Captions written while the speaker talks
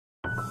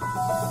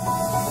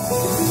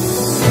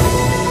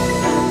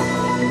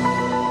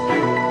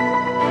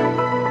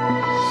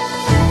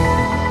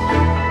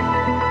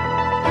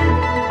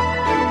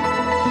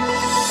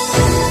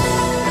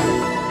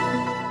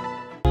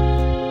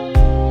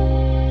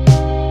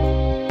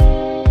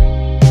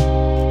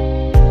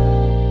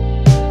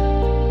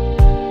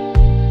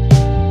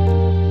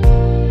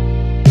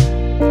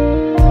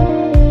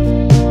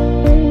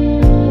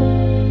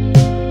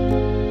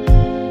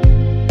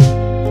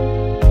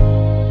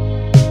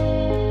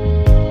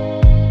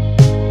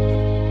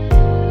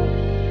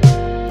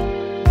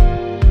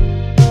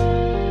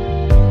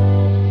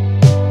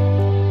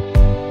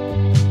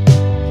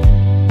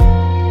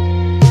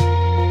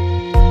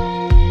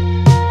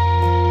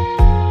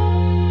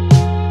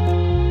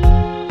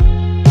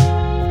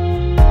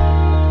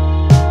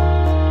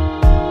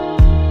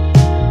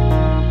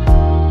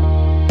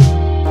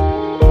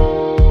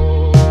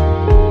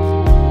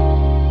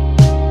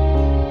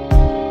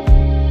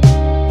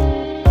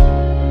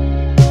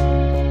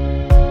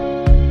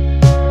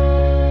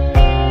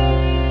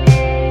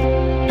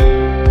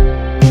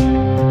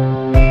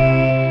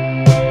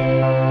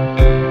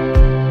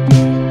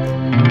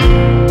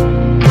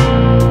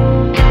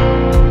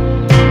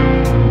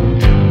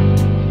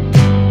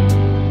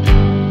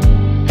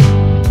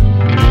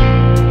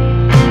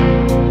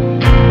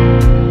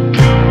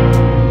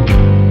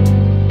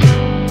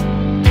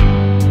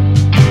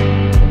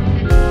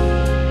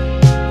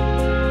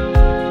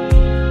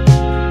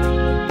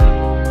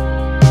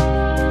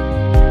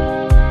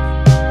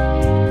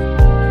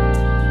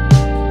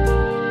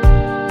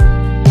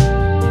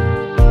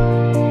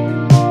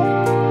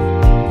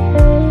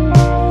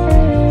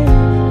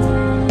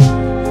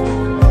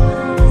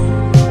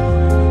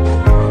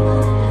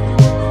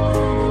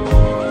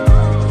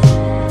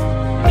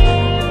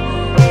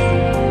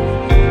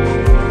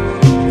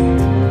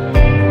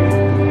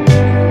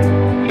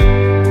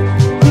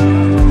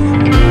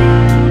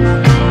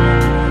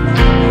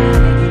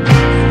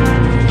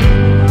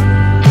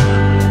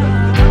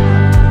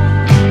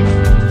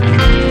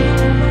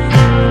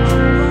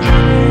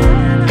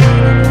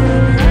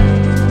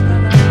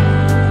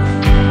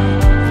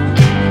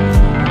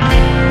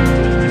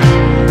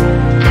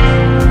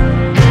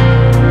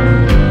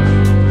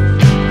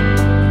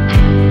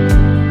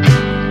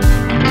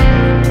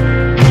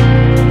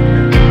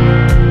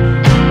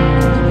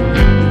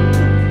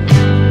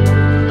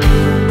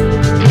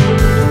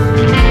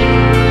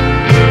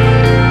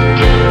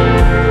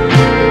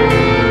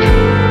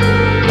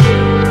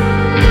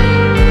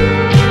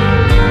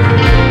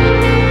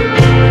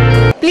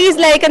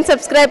like and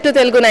subscribe to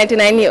Telugu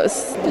 99 News.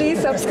 Please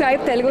subscribe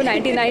Telugu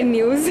 99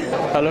 News.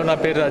 Hello, na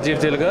peru Rajiv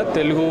Teluga.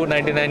 Telugu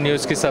 99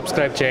 News ki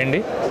subscribe cheyandi.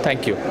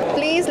 Thank you.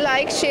 Please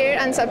like, share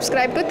and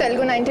subscribe to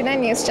Telugu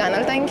 99 News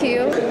channel. Thank you.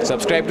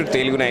 Subscribe to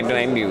Telugu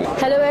 99 News.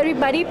 Hello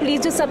everybody,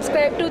 please do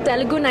subscribe to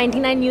Telugu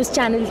 99 News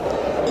channel.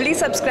 Please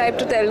subscribe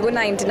to Telugu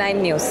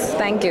 99 News.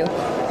 Thank you.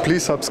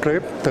 Please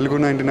subscribe Telugu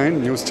 99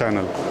 News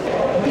channel.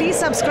 Please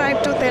subscribe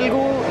to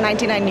Telugu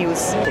 99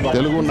 News.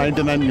 Telugu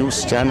 99 News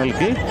channel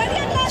ki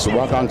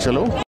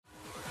శుభాకాంక్షలు.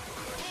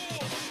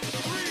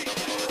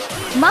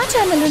 మా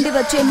channel నుండి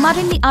వచ్చే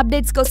మరిన్ని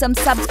updates కోసం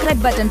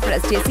subscribe button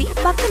press చేసి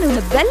పక్కన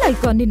ఉన్న bell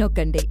ఐకాన్ని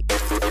నొక్కండి.